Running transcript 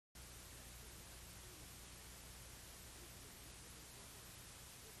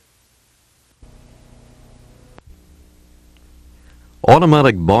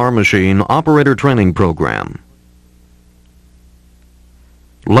Automatic Bar Machine Operator Training Program.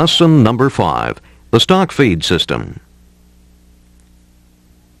 Lesson number 5, the stock feed system.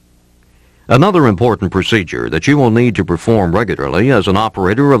 Another important procedure that you will need to perform regularly as an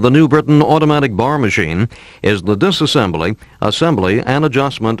operator of the New Britain automatic bar machine is the disassembly, assembly, and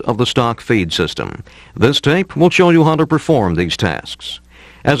adjustment of the stock feed system. This tape will show you how to perform these tasks.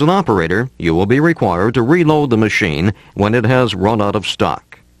 As an operator, you will be required to reload the machine when it has run out of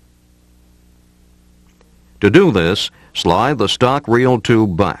stock. To do this, slide the stock reel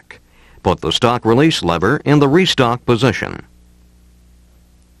tube back. Put the stock release lever in the restock position.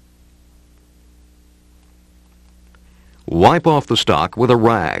 Wipe off the stock with a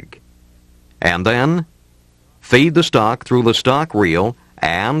rag. And then, feed the stock through the stock reel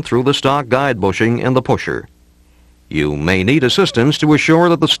and through the stock guide bushing in the pusher. You may need assistance to assure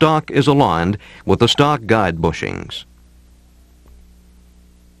that the stock is aligned with the stock guide bushings.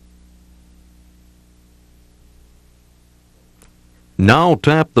 Now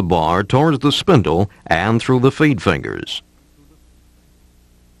tap the bar towards the spindle and through the feed fingers.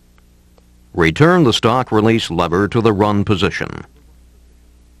 Return the stock release lever to the run position.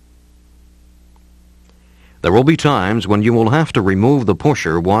 There will be times when you will have to remove the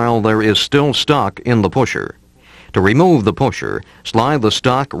pusher while there is still stock in the pusher. To remove the pusher, slide the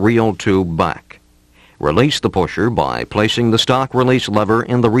stock reel tube back. Release the pusher by placing the stock release lever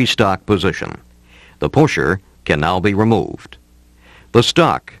in the restock position. The pusher can now be removed. The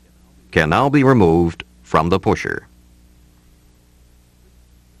stock can now be removed from the pusher.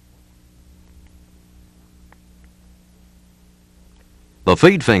 The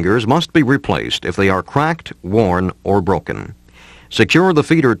feed fingers must be replaced if they are cracked, worn, or broken. Secure the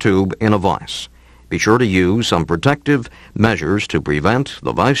feeder tube in a vise. Be sure to use some protective measures to prevent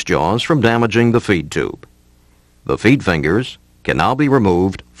the vise jaws from damaging the feed tube. The feed fingers can now be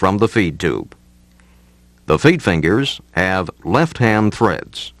removed from the feed tube. The feed fingers have left-hand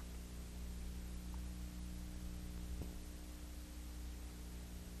threads.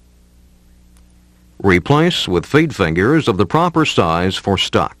 Replace with feed fingers of the proper size for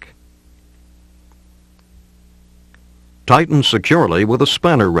stock. Tighten securely with a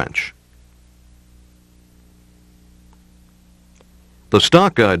spanner wrench. The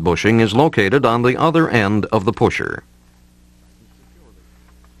stock guide bushing is located on the other end of the pusher.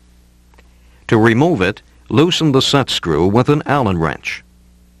 To remove it, loosen the set screw with an Allen wrench.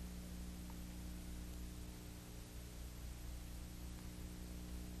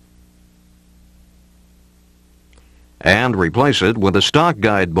 And replace it with a stock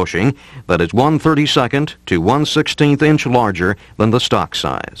guide bushing that is 1/32 to 1/16 inch larger than the stock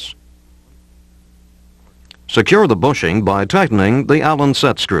size. Secure the bushing by tightening the Allen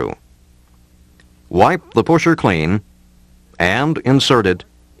set screw. Wipe the pusher clean and insert it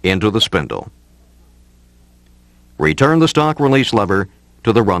into the spindle. Return the stock release lever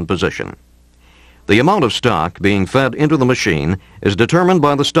to the run position. The amount of stock being fed into the machine is determined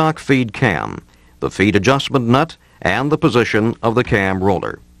by the stock feed cam, the feed adjustment nut, and the position of the cam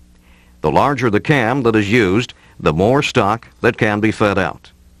roller. The larger the cam that is used, the more stock that can be fed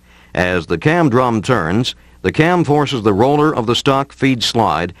out. As the cam drum turns, the cam forces the roller of the stock feed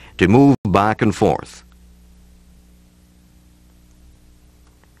slide to move back and forth.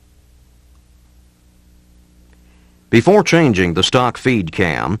 Before changing the stock feed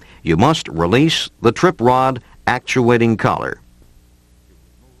cam, you must release the trip rod actuating collar.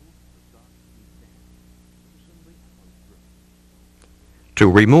 To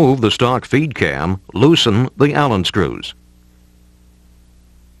remove the stock feed cam, loosen the Allen screws.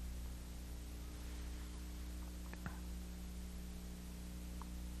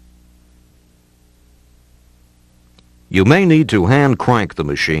 You may need to hand crank the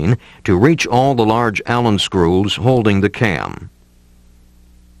machine to reach all the large Allen screws holding the cam.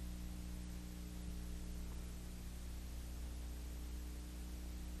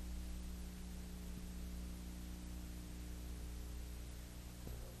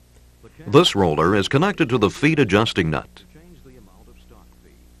 This roller is connected to the feed adjusting nut.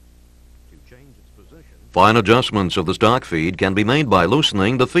 Fine adjustments of the stock feed can be made by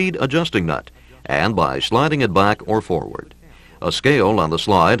loosening the feed adjusting nut and by sliding it back or forward. A scale on the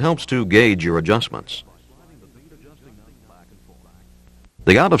slide helps to gauge your adjustments.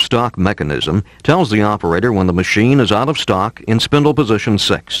 The out-of-stock mechanism tells the operator when the machine is out of stock in spindle position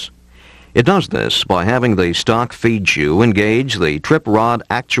 6. It does this by having the stock feed shoe engage the trip rod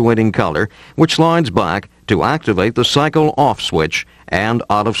actuating collar, which slides back to activate the cycle off switch and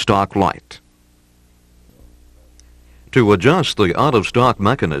out-of-stock light. To adjust the out-of-stock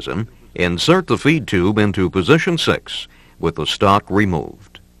mechanism, insert the feed tube into position 6, with the stock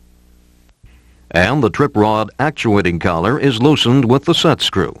removed. And the trip rod actuating collar is loosened with the set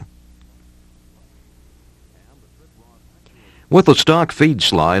screw. With the stock feed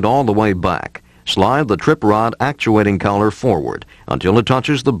slide all the way back, slide the trip rod actuating collar forward until it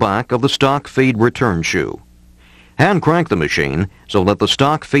touches the back of the stock feed return shoe. Hand crank the machine so that the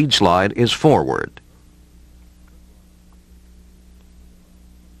stock feed slide is forward.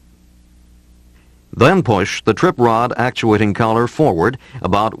 Then push the trip rod actuating collar forward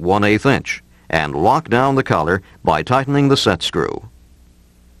about 1/8 inch and lock down the collar by tightening the set screw.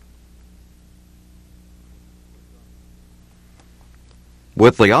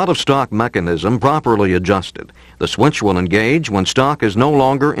 With the out-of-stock mechanism properly adjusted, the switch will engage when stock is no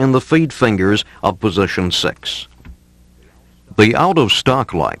longer in the feed fingers of position 6. The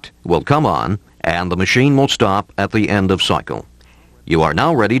out-of-stock light will come on and the machine will stop at the end of cycle. You are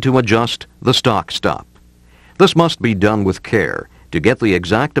now ready to adjust the stock stop. This must be done with care to get the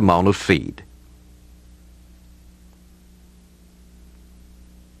exact amount of feed.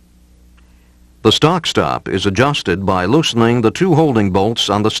 The stock stop is adjusted by loosening the 2 holding bolts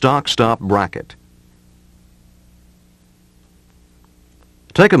on the stock stop bracket.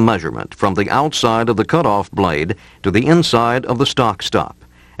 Take a measurement from the outside of the cutoff blade to the inside of the stock stop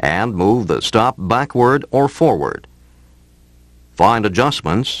and move the stop backward or forward. Fine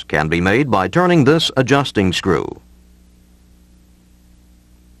adjustments can be made by turning this adjusting screw.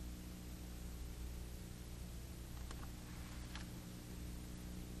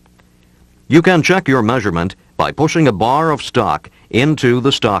 You can check your measurement by pushing a bar of stock into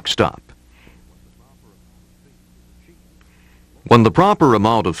the stock stop. When the proper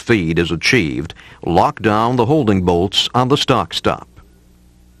amount of feed is achieved, lock down the holding bolts on the stock stop.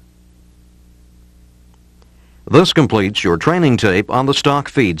 This completes your training tape on the stock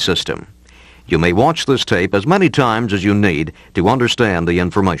feed system. You may watch this tape as many times as you need to understand the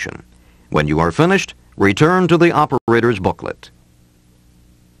information. When you are finished, return to the operator's booklet.